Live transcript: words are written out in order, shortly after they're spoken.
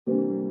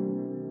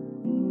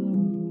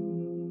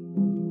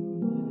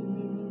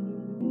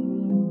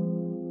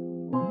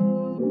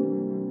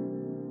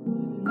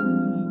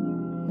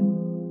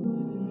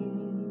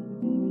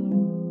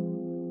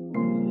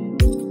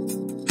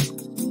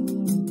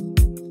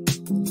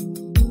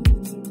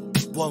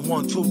1,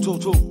 1, 2, 2,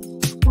 2.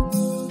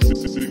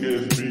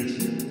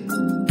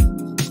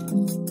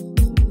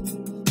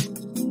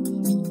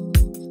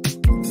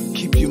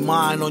 Keep your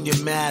mind on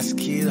your mask,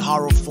 kid.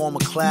 Horror form a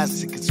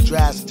classic, it's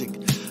drastic.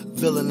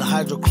 Villain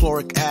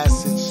hydrochloric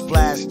acid,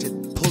 splashed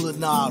it. Pull a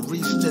knob,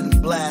 reached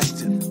and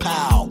blasted.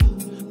 Pow!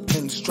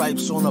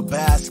 Pinstripes on a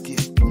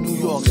basket. New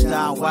York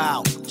style,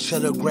 wow.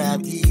 Cheddar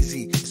grab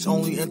easy. It's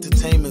only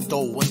entertainment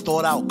though, when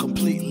thought out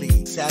completely.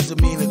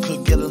 Sazamina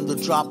could get him the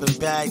dropping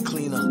bag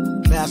cleaner.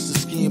 Master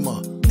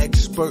schemer,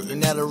 expert in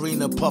that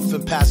arena,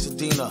 puffin'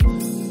 Pasadena.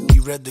 He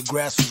read the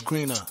grass was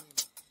greener.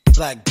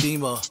 Black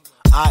Beamer,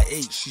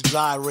 I-8, she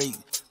gyrate.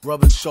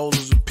 Rubbing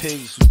shoulders with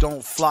pigs who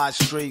don't fly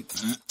straight.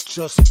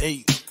 Just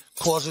ate,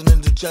 causing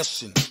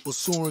indigestion. Will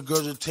soon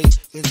regurgitate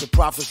into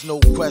profits,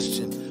 no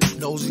question.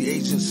 Nosy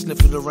agents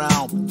sniffing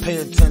around. Pay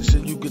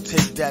attention, you could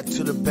take that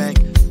to the bank.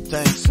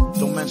 Thanks,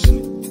 don't mention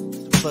it.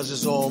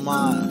 Pleasure's all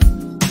mine.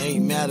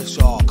 Ain't mad at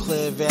y'all.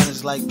 Clear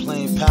advantage like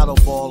playing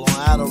paddleball on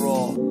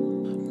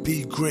Adderall.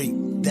 Be great,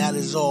 that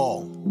is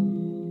all.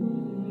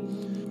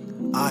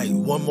 Aight,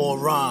 one more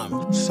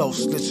rhyme.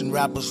 Self-snitching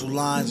rappers who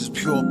lines is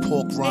pure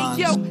pork rhymes.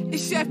 Hey yo,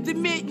 it's after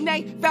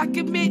midnight, back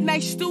in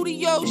Midnight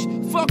Studios.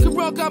 Fucking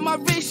rock on my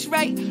wrist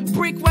right.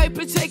 Brick wipe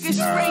and take a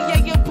spray.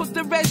 Yeah, yo, put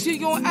the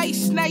residue on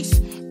ice, nice.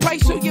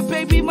 Price on your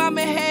baby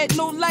mama head,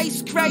 no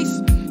lights,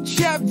 Christ.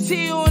 Chap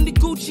tear on the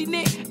Gucci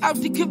knit. Out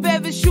the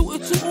Cavetta shooting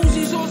 2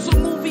 Uzis on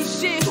some movie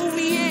shit. Who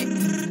we hit?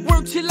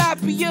 Work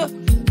tilapia.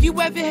 You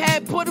ever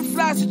had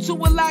butterflies until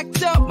we're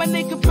locked up? My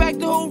nigga packed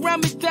the whole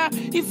Ramadan.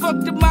 He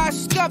fucked the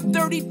mosque up,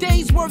 30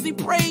 days worthy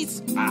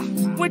praise.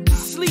 Went to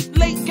sleep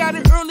late, got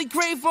an early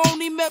grave.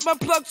 Only met my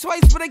plug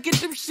twice, but I get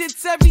them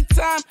shits every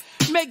time.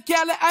 Met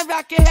Gala, I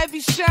rock a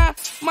heavy shine.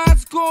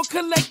 Mine's gone,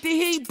 collect the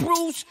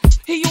Hebrews.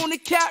 He on the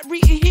cat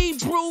reading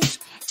Hebrews.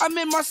 I'm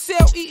in my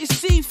cell eating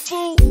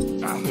seafood.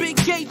 Big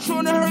gate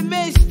trying to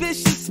Hermes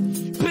vicious.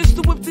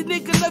 Pistol whip the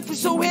nigga left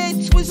his whole head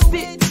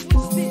twisted.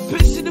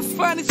 Pistol the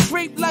finest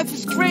grape, life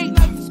is great.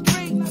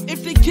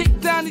 If they kick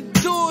down the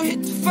door,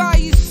 hit the fire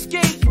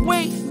escape.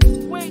 Wait,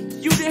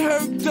 you done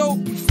heard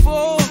dope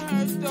before.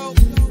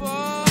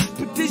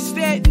 But this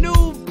that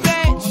new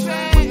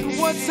batch.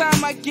 One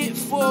time I get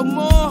 4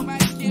 more.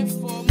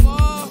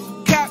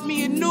 Got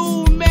me a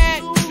new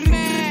Mac.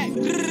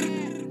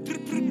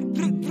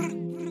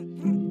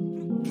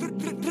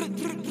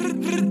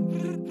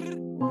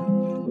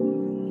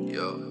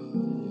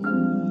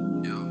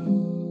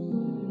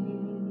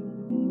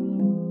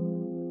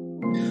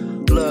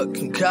 Look,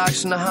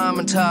 concoction of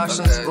hymen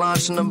toxins,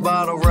 launching a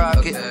bottle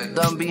rocket.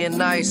 Done being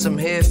nice, I'm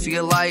here for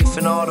your life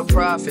and all the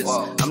profits.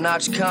 I'm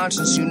not your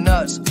conscience, you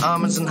nuts.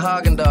 Almonds and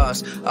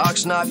Haagen-Dazs.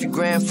 Auction off your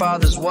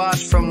grandfather's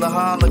watch from the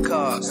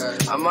Holocaust.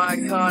 I'm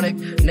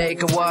iconic,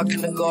 naked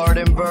walking the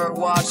garden, bird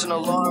watching,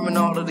 alarming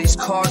all of these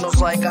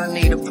cardinals like I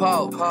need a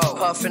pope.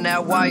 Puffing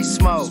that white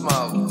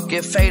smoke.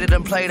 Get faded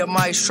and play the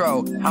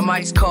maestro. I'm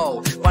ice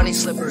cold, bunny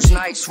slippers,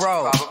 nice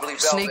roll.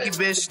 Sneaky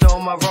bitch stole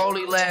my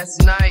rollie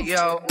last night,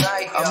 yo.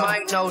 I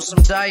might know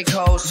some dyke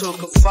hoes who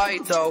can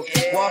fight though.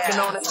 Walking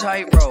on a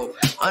tightrope,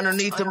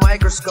 underneath the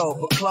microscope,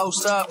 but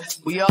close up,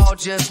 we all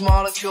just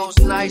molecules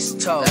and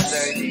isotopes.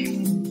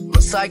 My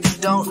psychic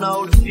don't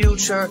know the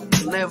future.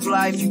 Live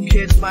life, you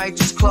kids might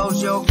just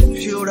close your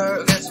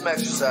computer. Get some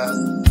exercise.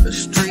 The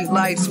street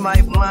lights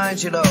might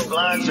blind you though.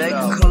 Make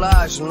a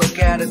collage and look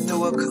at it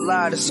through a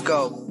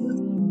kaleidoscope.